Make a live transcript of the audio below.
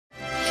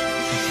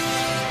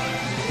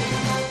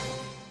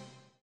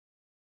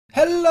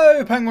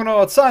Hello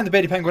Penguinoids, I'm the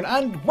Beardy Penguin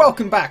and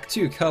welcome back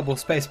to Kerbal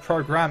Space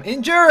Program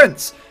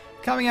Endurance!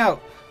 Coming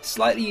out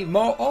slightly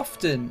more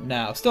often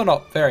now, still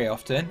not very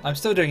often. I'm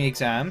still doing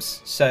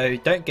exams, so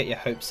don't get your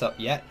hopes up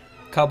yet.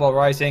 Kerbal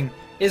Rising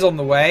is on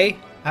the way.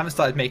 I haven't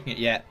started making it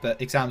yet,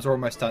 but exams are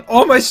almost done.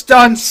 Almost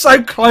done!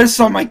 So close!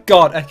 Oh my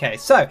god! Okay,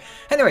 so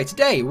anyway,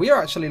 today we are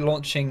actually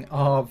launching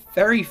our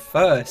very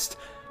first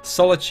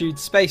Solitude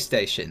space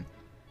station,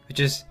 which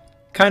is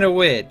kind of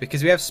weird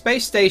because we have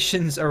space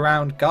stations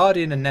around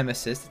Guardian and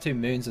Nemesis, the two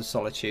moons of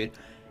Solitude,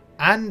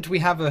 and we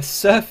have a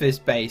surface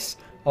base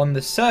on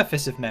the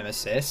surface of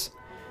Nemesis,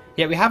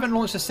 yet we haven't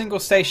launched a single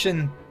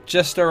station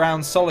just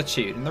around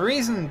Solitude. And the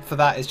reason for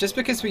that is just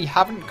because we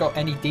haven't got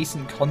any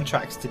decent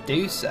contracts to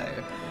do so.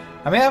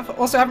 And we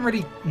haven't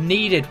really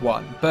needed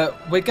one,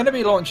 but we're going to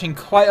be launching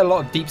quite a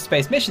lot of deep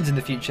space missions in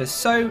the future,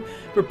 so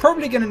we're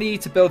probably going to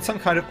need to build some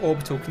kind of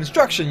orbital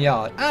construction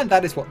yard, and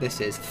that is what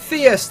this is.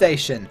 Thea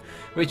Station,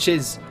 which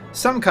is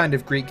some kind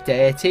of Greek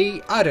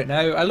deity. I don't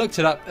know, I looked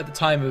it up at the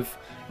time of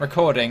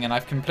recording and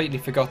I've completely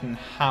forgotten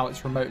how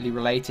it's remotely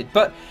related,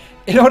 but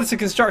in order to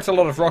construct a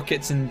lot of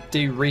rockets and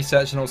do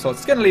research and all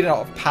sorts, it's going to need a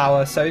lot of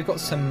power, so we've got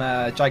some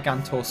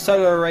Gigantor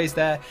solar arrays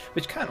there,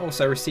 which can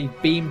also receive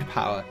beamed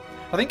power.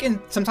 I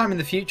think sometime in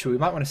the future we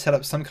might want to set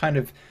up some kind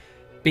of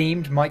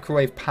beamed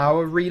microwave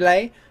power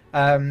relay,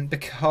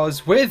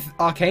 because with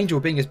Archangel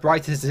being as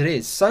bright as it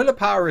is, solar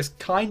power is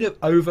kind of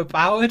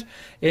overpowered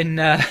in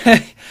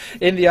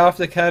in the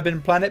After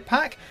Kerbin planet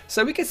pack.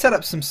 So we could set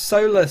up some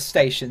solar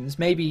stations,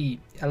 maybe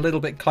a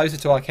little bit closer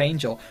to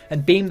Archangel,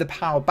 and beam the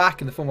power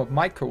back in the form of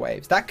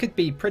microwaves. That could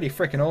be pretty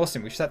freaking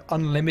awesome. We should have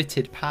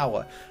unlimited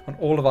power on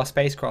all of our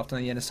spacecraft on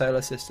the inner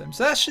solar system.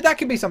 So that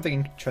could be something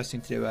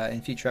interesting to do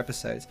in future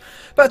episodes.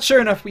 But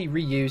sure enough, we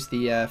reuse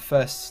the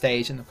first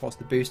stage and of course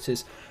the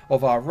boosters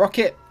of our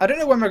rocket. I don't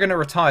know when we're going to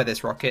retire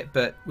this rocket,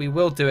 but we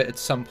will do it at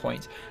some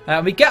point.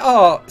 We get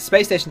our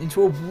space station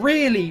into a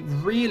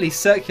really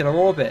circular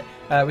orbit,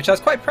 which I was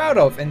quite proud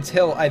of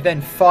until I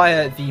then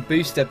fire the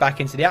booster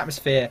back into the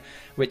atmosphere,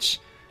 which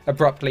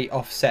abruptly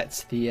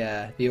offsets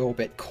the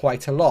orbit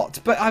quite a lot.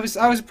 But I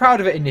was proud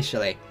of it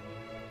initially.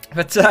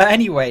 But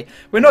anyway,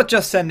 we're not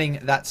just sending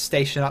that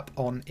station up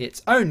on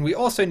its own. We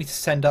also need to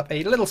send up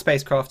a little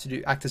spacecraft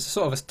to act as a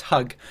sort of a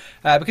tug,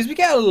 because we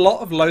get a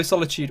lot of low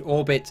solitude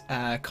orbit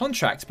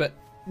contracts, but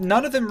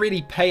none of them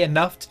really pay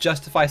enough to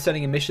justify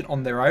sending a mission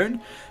on their own,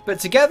 but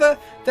together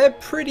they're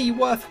pretty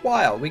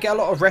worthwhile. We get a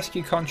lot of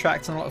rescue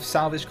contracts and a lot of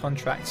salvage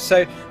contracts,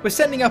 so we're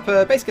sending up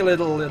basically a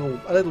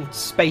little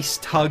space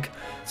tug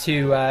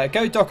to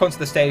go dock onto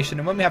the station,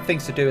 and when we have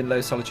things to do in low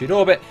solitude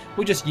orbit,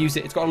 we'll just use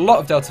it. It's got a lot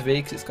of Delta V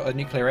because it's got a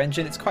nuclear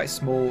engine, it's quite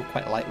small,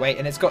 quite lightweight,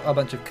 and it's got a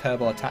bunch of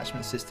Kerbal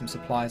attachment system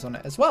supplies on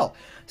it as well,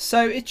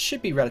 so it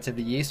should be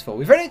relatively useful.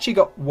 We've only actually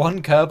got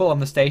one Kerbal on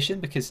the station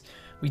because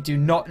we do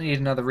not need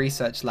another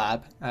research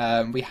lab.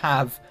 We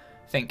have,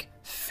 I think,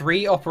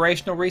 3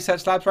 operational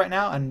research labs right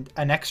now and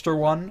an extra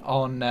one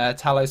on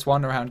Talos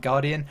 1 around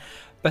Guardian.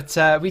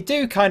 But we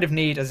do kind of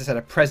need, as I said,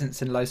 a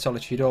presence in low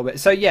solitude orbit.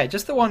 So yeah,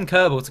 just the one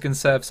Kerbal to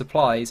conserve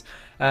supplies.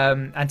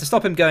 And to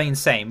stop him going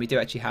insane, we do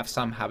actually have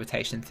some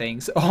habitation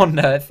things on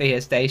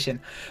Thea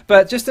Station.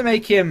 But just to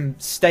make him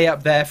stay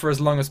up there for as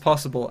long as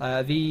possible,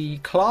 the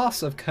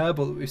class of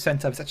Kerbal that we've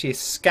sent up is actually a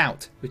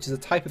Scout, which is a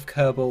type of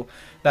Kerbal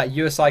that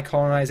USI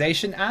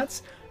colonization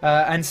adds.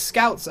 And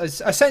Scouts are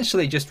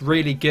essentially just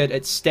really good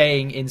at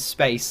staying in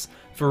space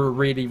for a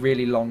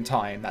really long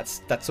time.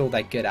 That's all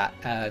they're good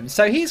at.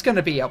 So he's going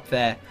to be up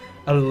there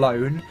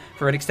alone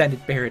for an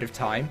extended period of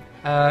time.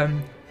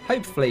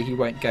 Hopefully he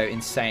won't go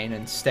insane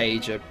and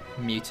stage a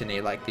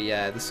mutiny like the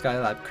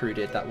Skylab crew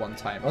did that one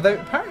time. Although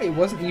apparently it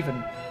wasn't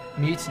even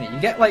mutiny. You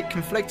get like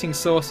conflicting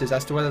sources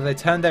as to whether they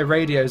turned their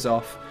radios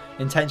off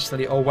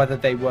intentionally or whether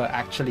they were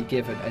actually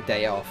given a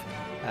day off.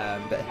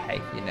 But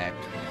hey, you know,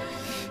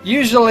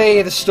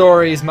 usually the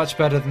story is much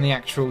better than the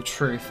actual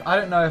truth. I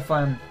don't know if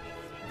I'm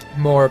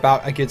more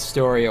about a good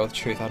story or the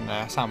truth. I don't know.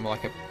 I sound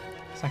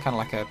kind of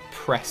like a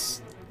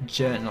press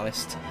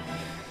journalist.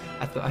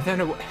 I don't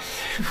know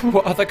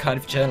what other kind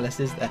of journalist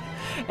is there.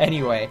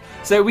 Anyway,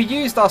 so we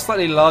used our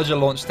slightly larger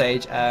launch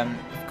stage, of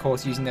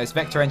course using those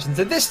vector engines,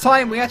 and this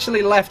time we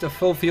actually left a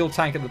full fuel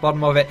tank at the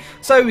bottom of it,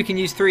 so we can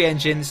use 3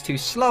 engines to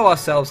slow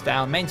ourselves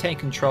down, maintain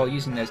control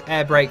using those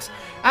air brakes,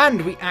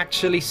 and we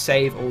actually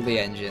save all the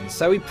engines.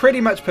 So we pretty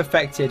much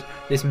perfected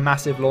this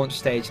massive launch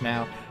stage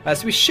now.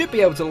 So we should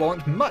be able to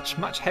launch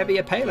much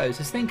heavier payloads.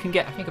 This thing can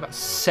get, I think, about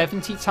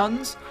 70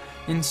 tons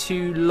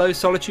into low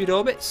solitude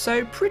orbit,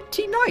 so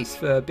pretty nice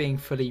for being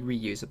fully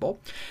reusable.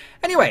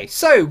 Anyway,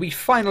 so we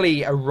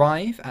finally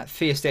arrive at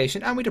Thea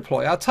Station and we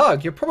deploy our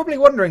tug. You're probably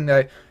wondering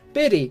though,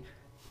 Beardy,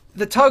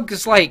 the tug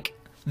is like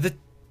the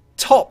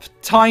top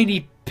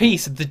tiny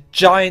piece of the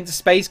giant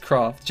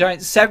spacecraft,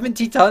 giant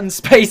 70-ton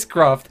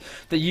spacecraft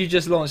that you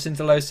just launched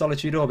into low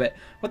solitude orbit.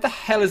 What the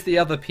hell is the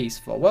other piece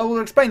for? Well,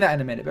 we'll explain that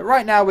in a minute, but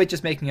right now we're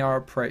just making our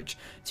approach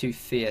to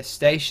Thea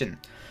Station.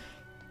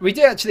 We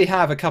did actually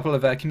have a couple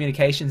of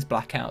communications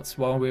blackouts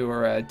while we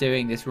were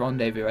doing this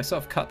rendezvous. I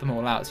sort of cut them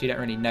all out so you don't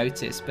really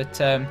notice,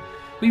 but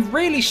we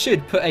really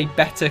should put a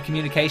better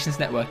communications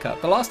network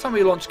up. The last time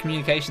we launched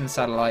communications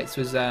satellites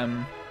was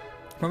when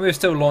we were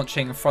still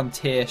launching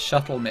Frontier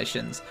shuttle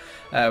missions,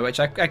 which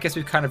I guess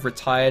we've kind of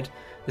retired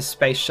the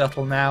space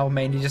shuttle now,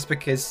 mainly just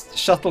because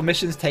shuttle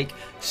missions take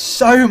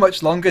so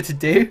much longer to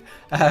do,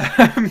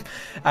 and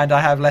I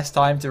have less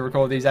time to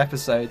record these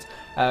episodes.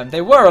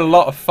 They were a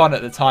lot of fun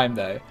at the time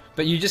though,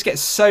 but you just get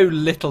so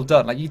little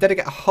done. Like, you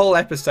dedicate a whole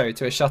episode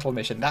to a shuttle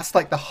mission. That's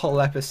like the whole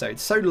episode.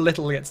 So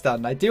little gets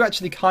done. I do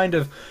actually kind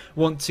of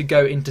want to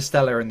go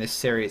interstellar in this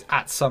series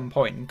at some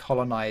point and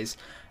colonize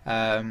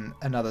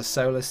another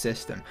solar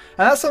system.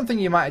 And that's something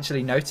you might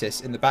actually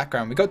notice in the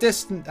background. We've got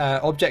this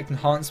object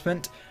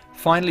enhancement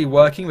finally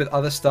working with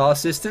other star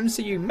systems,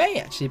 so you may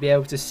actually be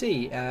able to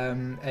see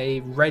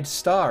a red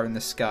star in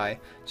the sky.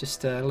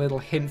 Just a little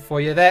hint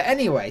for you there.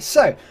 Anyway,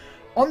 so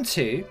on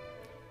to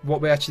what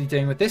we're actually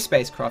doing with this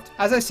spacecraft.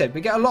 As I said,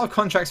 we get a lot of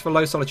contracts for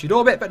low solitude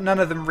orbit, but none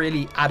of them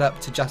really add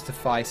up to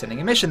justify sending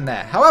a mission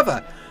there.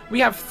 However, we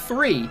have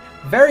 3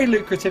 very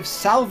lucrative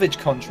salvage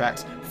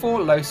contracts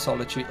for low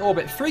solitude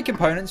orbit. 3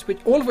 components,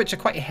 all of which are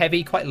quite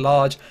heavy, quite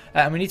large,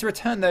 and we need to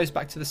return those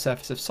back to the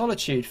surface of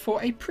solitude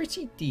for a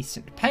pretty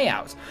decent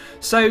payout.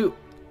 So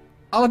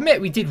I'll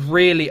admit we did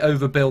really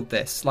overbuild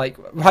this. Like,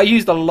 I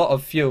used a lot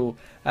of fuel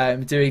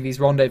doing these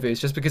rendezvous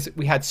just because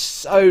we had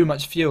so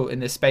much fuel in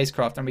this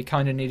spacecraft and we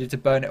kind of needed to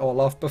burn it all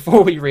off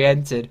before we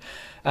re-entered.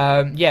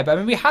 Yeah, but I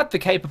mean, we had the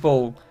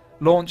capable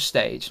launch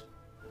stage,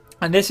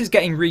 and this is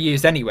getting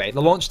reused anyway.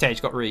 The launch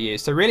stage got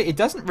reused, so really it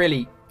doesn't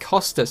really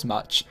cost us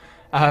much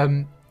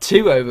to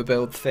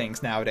overbuild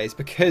things nowadays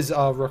because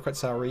our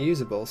rockets are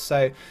reusable.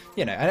 So,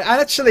 you know, and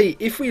actually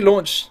if we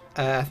launch,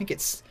 I think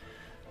it's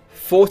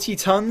 40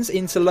 tons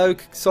into low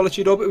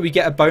solitude orbit, we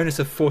get a bonus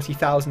of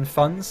 40,000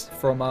 funds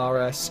from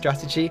our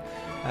strategy.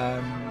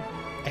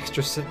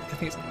 Extra, I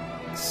think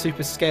it's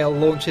super scale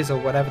launches or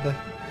whatever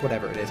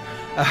it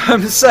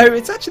is. So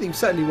it's actually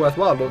certainly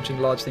worthwhile launching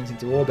large things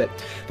into orbit.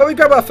 But we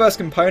grab our first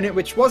component,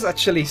 which was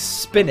actually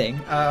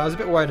spinning. I was a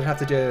bit worried I'd have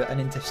to do an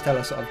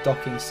Interstellar sort of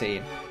docking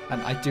scene,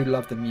 and I do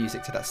love the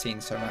music to that scene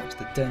so much.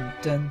 The dun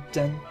dun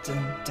dun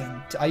dun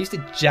dun. I used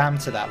to jam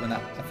to that when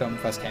that film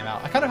first came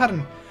out. I kind of had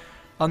an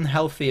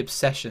unhealthy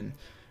obsession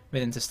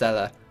with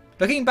Interstellar.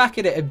 Looking back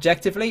at it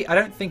objectively, I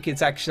don't think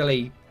it's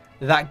actually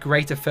that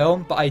great a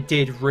film, but I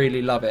did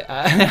really love it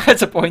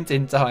at a point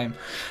in time.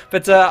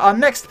 But our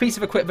next piece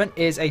of equipment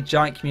is a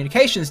giant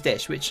communications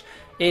dish, which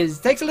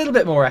takes a little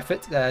bit more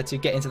effort to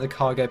get into the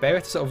cargo bay. We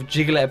have to sort of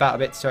jiggle it about a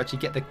bit to actually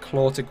get the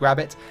claw to grab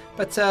it.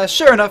 But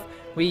sure enough,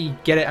 we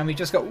get it, and we've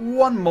just got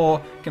one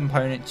more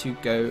component to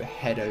go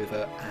head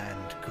over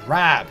and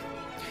grab.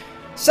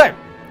 So,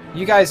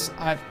 you guys,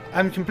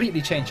 I'm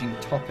completely changing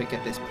topic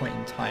at this point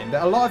in time,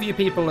 but a lot of you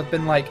people have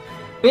been like,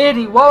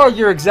 Beardy, why are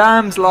your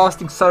exams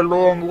lasting so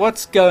long?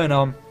 What's going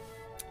on?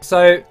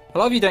 So, a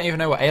lot of you don't even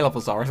know what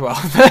A-levels are as well.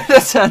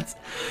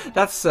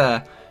 That's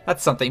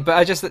something. But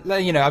I just,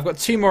 you know, I've got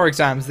 2 more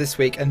exams this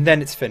week, and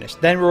then it's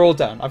finished. Then we're all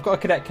done. I've got a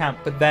cadet camp,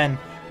 but then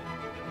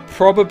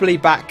probably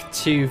back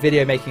to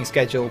video making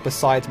schedule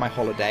besides my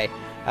holiday.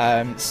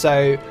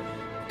 So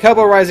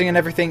Kerbal Rising and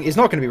everything is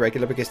not going to be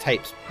regular because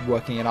Tape's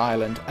working in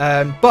Ireland.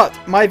 But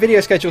my video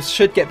schedule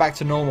should get back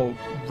to normal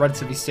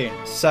relatively soon.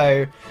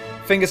 So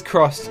fingers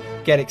crossed,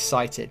 get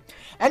excited.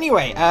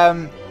 Anyway,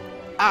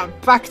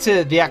 back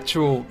to the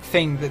actual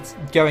thing that's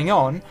going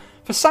on.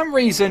 For some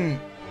reason,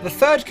 the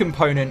third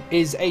component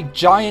is a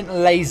giant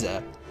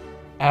laser.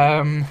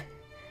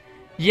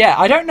 Yeah,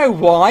 I don't know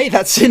why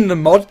that's in the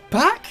mod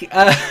pack.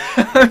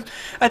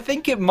 I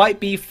think it might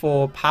be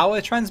for power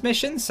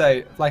transmission.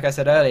 So, like I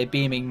said earlier,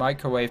 beaming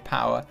microwave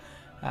power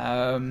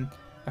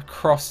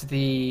across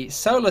the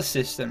solar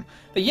system.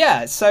 But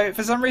yeah, so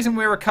for some reason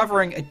we're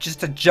recovering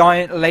just a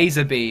giant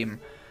laser beam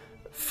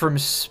from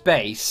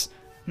space.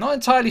 Not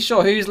entirely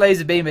sure whose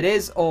laser beam it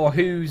is, or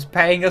who's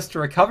paying us to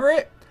recover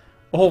it,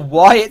 or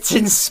why it's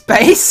in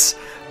space.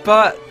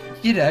 But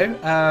you know,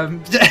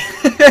 I'm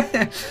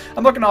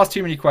not going to ask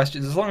too many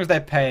questions as long as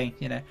they're paying.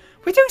 You know,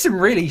 we're doing some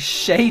really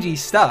shady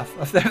stuff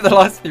over the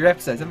last 3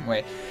 episodes, haven't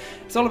we?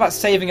 It's all about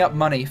saving up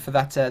money for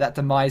that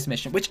demise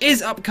mission, which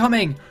is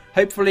upcoming.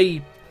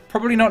 Hopefully,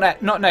 probably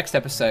not next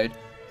episode,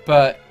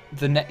 but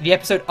the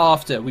episode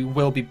after. We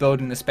will be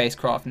building the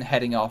spacecraft and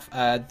heading off.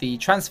 The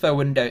transfer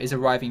window is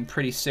arriving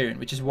pretty soon,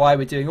 which is why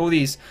we're doing all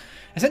these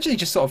essentially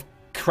just sort of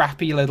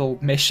crappy little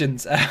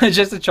missions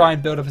just to try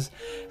and build up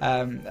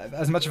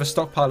as much of a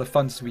stockpile of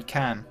funds as we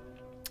can.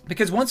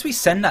 Because once we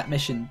send that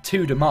mission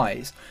to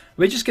demise,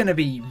 we're just going to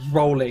be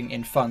rolling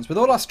in funds. With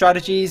all our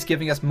strategies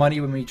giving us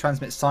money when we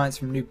transmit science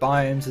from new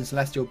biomes and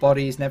celestial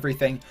bodies and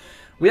everything,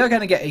 we are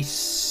going to get a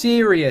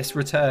serious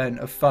return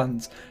of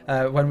funds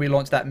when we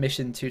launch that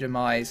mission to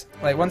demise.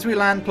 Like, once we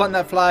land, plant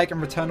that flag,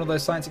 and return all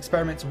those science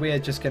experiments, we're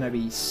just going to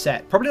be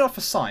set. Probably not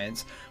for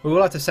science. We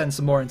will have to send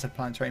some more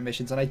interplanetary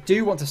missions, and I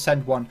do want to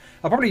send one.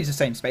 I'll probably use the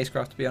same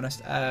spacecraft, to be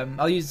honest. I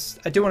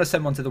do want to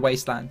send one to the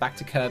wasteland, back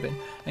to Kerbin,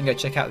 and go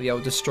check out the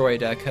old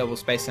destroyed Kerbal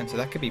Space Center.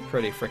 That could be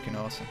pretty freaking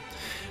awesome.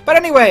 But But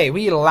anyway,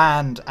 we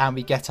land and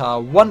we get our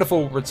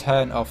wonderful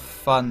return of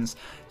funds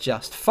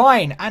just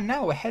fine. And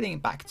now we're heading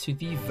back to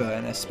the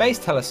Verne Space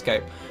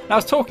Telescope. Now I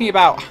was talking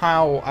about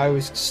how I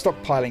was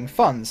stockpiling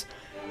funds,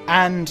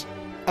 and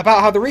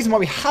about how the reason why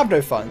we have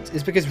no funds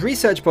is because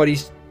research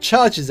bodies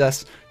charges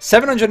us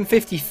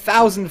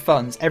 750,000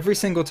 funds every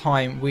single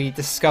time we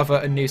discover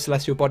a new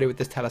celestial body with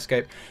this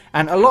telescope.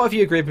 And a lot of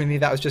you agreed with me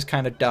that was just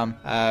kind of dumb.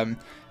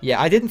 Yeah,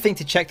 I didn't think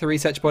to check the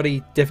research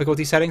body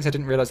difficulty settings. I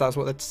didn't realize that's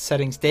what the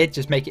settings did,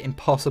 just make it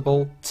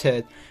impossible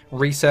to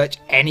research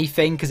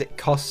anything because it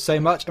costs so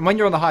much. And when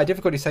you're on the higher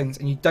difficulty settings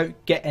and you don't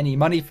get any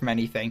money from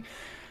anything,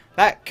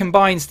 that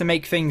combines to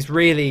make things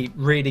really,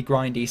 really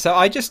grindy. So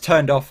I just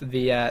turned off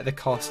the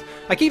cost.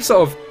 I keep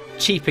sort of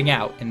cheaping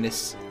out in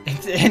this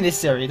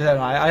series, don't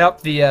I? I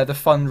upped the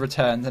fund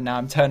returns, and now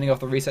I'm turning off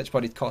the research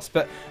body's cost.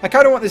 But I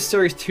kind of want this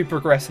series to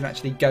progress and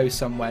actually go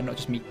somewhere, not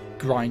just me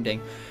grinding.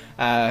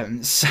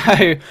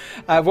 So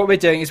what we're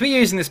doing is we're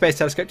using the Space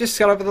Telescope to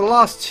scout over the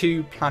last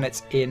 2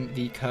 planets in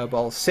the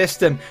Kerbal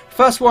system.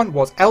 First one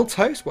was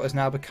Eltos, what has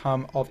now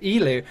become of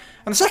Elu,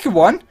 and the second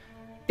one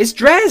is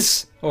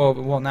Dres, or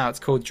well, now it's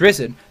called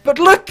Drizzen. But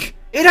look,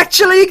 it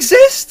actually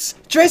exists.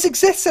 Dres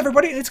exists,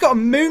 everybody, and it's got a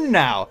moon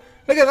now.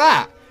 Look at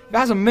that. If it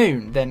has a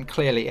moon, then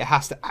clearly it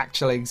has to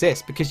actually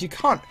exist, because you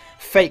can't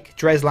fake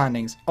Dres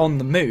landings on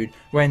the moon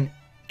when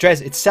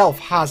Dres itself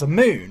has a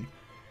moon.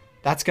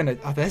 That's gonna...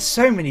 Oh, there's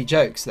so many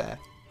jokes there.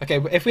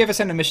 Okay, if we ever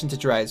send a mission to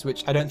Dres,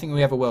 which I don't think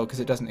we ever will because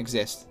it doesn't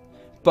exist,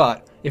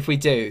 but if we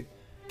do,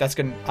 that's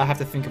gonna... I have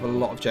to think of a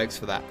lot of jokes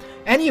for that.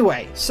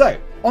 Anyway, so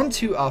on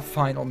to our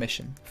final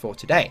mission for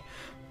today.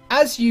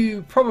 As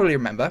you probably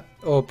remember,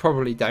 or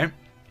probably don't,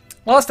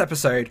 last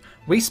episode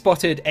we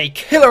spotted a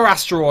killer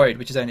asteroid,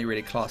 which is only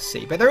really class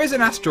C, but there is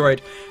an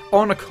asteroid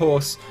on a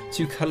course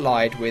to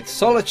collide with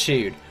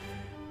Solitude.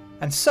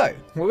 And so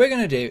what we're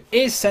going to do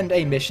is send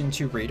a mission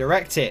to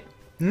redirect it.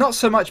 Not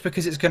so much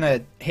because it's going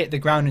to hit the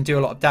ground and do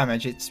a lot of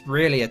damage. It's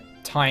really a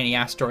tiny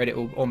asteroid. It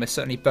will almost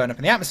certainly burn up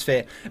in the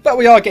atmosphere. But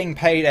we are getting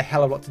paid a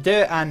hell of a lot to do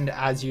it. And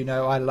as you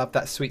know, I love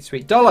that sweet,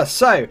 sweet dollar.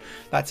 So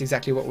that's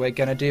exactly what we're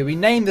going to do. We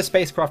named the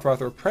spacecraft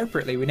rather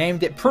appropriately. We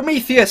named it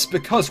Prometheus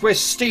because we're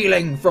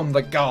stealing from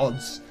the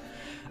gods.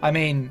 I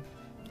mean,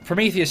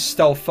 Prometheus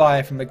stole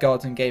fire from the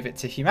gods and gave it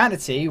to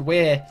humanity.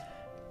 We're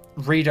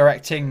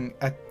redirecting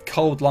a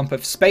cold lump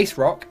of space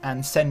rock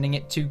and sending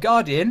it to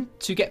Guardian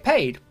to get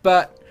paid.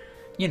 But...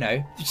 you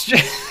know,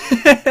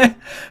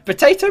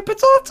 potato.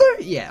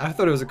 Yeah, I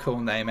thought it was a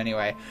cool name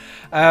anyway.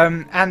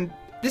 And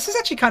this is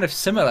actually kind of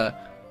similar,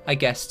 I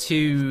guess,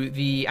 to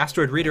the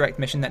asteroid redirect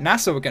mission that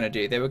NASA were going to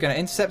do. They were going to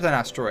intercept an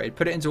asteroid,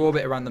 put it into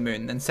orbit around the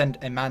moon, then send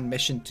a manned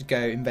mission to go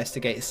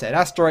investigate said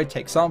asteroid,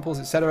 take samples,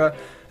 etc.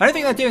 I don't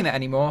think they're doing that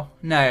anymore.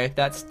 No,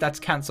 that's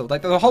cancelled.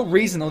 Like, the whole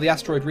reason all the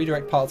asteroid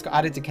redirect parts got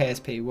added to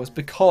KSP was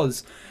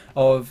because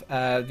of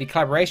the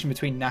collaboration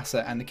between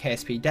NASA and the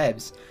KSP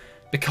devs.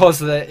 Because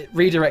the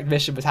redirect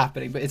mission was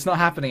happening, but it's not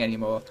happening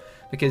anymore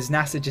because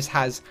NASA just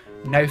has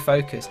no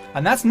focus.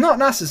 And that's not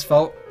NASA's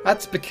fault.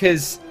 That's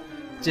because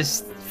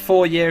just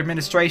 4-year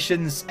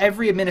administrations,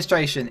 every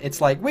administration,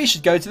 it's like, we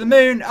should go to the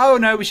moon. Oh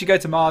no, we should go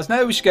to Mars.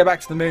 No, we should go back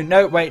to the moon.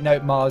 No, wait, no,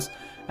 Mars.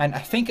 And I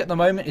think at the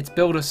moment it's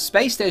build a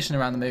space station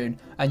around the moon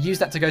and use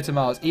that to go to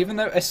Mars. Even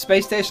though a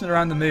space station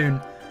around the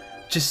moon,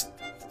 just,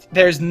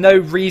 there's no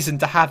reason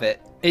to have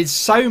it. It's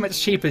so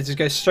much cheaper to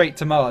go straight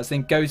to Mars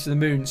than go to the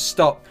moon,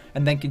 stop,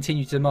 and then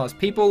continue to Mars.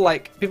 People are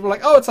like,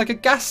 oh, it's like a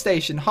gas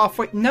station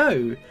halfway.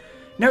 No,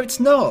 it's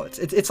not.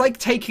 It's like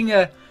taking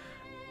a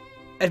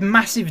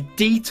massive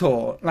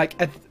detour,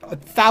 like a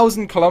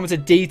 1,000-kilometer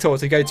detour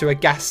to go to a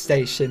gas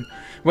station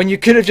when you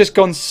could have just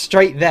gone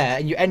straight there,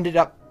 and you end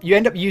up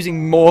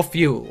using more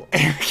fuel.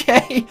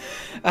 Okay,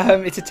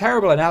 it's a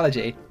terrible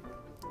analogy,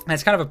 and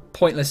it's kind of a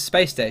pointless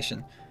space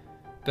station.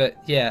 But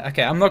yeah,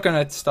 okay, I'm not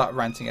going to start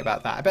ranting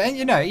about that. But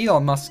you know,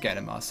 Elon Musk's going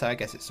to Mars, so I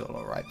guess it's all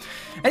alright.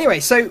 Anyway,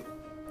 so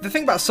the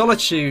thing about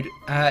Solitude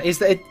is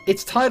that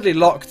it's tidally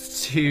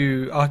locked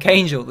to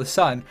Archangel, the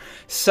sun.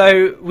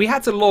 So we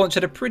had to launch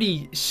at a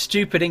pretty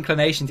stupid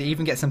inclination to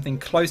even get something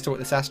close to what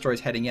this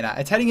asteroid's heading in at.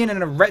 It's heading in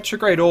a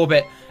retrograde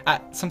orbit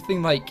at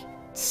something like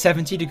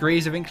 70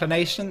 degrees of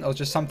inclination, or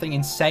just something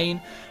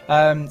insane.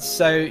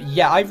 So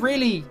yeah, I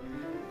really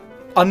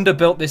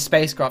underbuilt this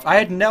spacecraft. I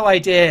had no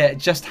idea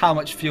just how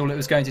much fuel it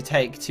was going to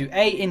take to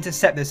A,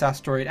 intercept this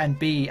asteroid, and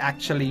B,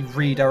 actually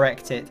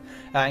redirect it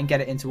and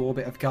get it into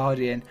orbit of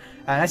Guardian.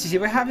 And as you see,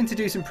 we're having to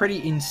do some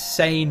pretty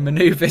insane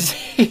maneuvers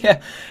here.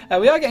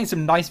 We are getting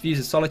some nice views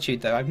of Solitude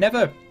though. I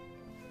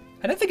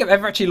don't think I've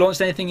ever actually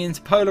launched anything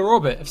into polar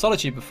orbit of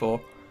Solitude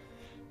before.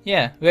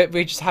 Yeah,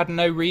 we just had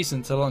no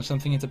reason to launch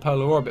something into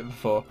polar orbit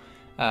before.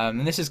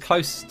 And this is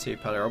close to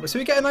polar orbit, so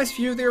we get a nice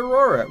view of the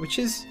aurora, which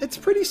is, it's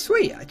pretty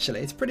sweet actually.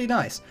 It's pretty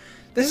nice.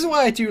 This is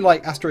why I do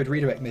like asteroid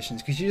redirect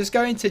missions, because you're just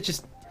going to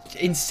just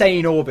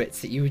insane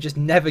orbits that you would just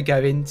never go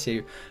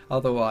into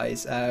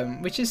otherwise,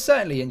 which is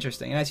certainly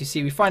interesting. And as you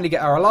see, we finally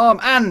get our alarm,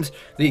 and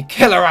the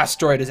killer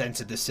asteroid has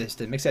entered the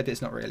system, except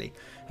it's not really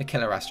a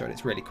killer asteroid,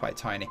 it's really quite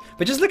tiny.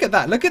 But just look at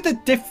that, look at the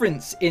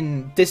difference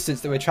in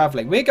distance that we're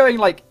traveling. We're going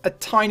like a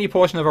tiny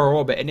portion of our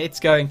orbit, and it's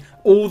going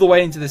all the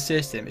way into the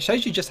system. It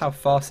shows you just how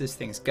fast this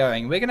thing's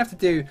going. We're gonna have to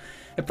do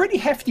a pretty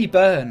hefty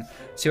burn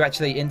to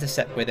actually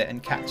intercept with it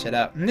and catch it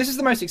up. And this is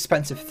the most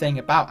expensive thing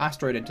about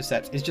asteroid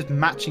intercepts, is just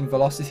matching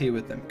velocity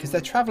with them, because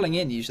they're traveling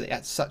in usually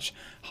at such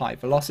high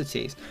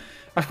velocities.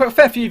 A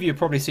fair few of you have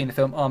probably seen the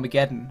film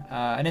Armageddon,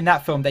 and in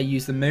that film they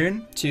use the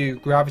moon to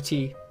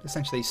gravity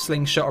essentially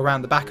slingshot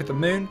around the back of the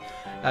moon,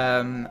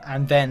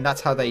 and then that's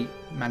how they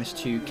manage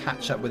to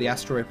catch up with the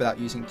asteroid without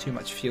using too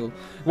much fuel.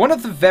 One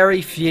of the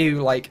very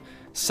few like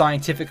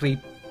scientifically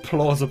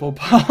plausible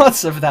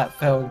parts of that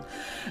film.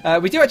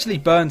 We do actually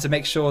burn to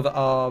make sure that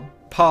our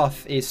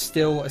path is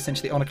still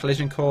essentially on a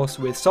collision course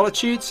with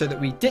Solitude, so that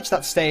we ditch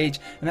that stage,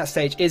 and that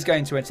stage is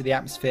going to enter the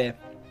atmosphere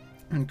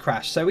and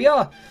crash. So we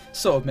are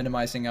sort of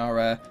minimizing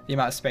our the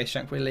amount of space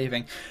junk we're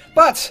leaving.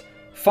 But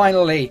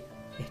finally,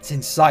 it's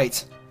in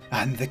sight,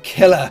 and the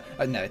killer.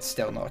 No, it's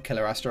still not a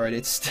killer asteroid.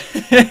 It's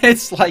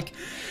it's like,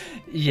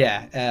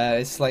 yeah,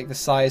 it's like the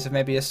size of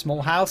maybe a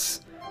small house.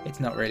 It's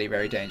not really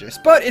very dangerous,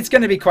 but it's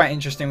going to be quite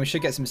interesting. We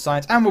should get some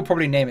science, and we'll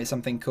probably name it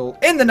something cool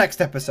in the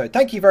next episode.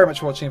 Thank you very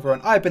much for watching,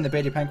 everyone. I've been the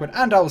Beardy Penguin,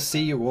 and I'll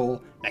see you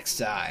all next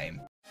time.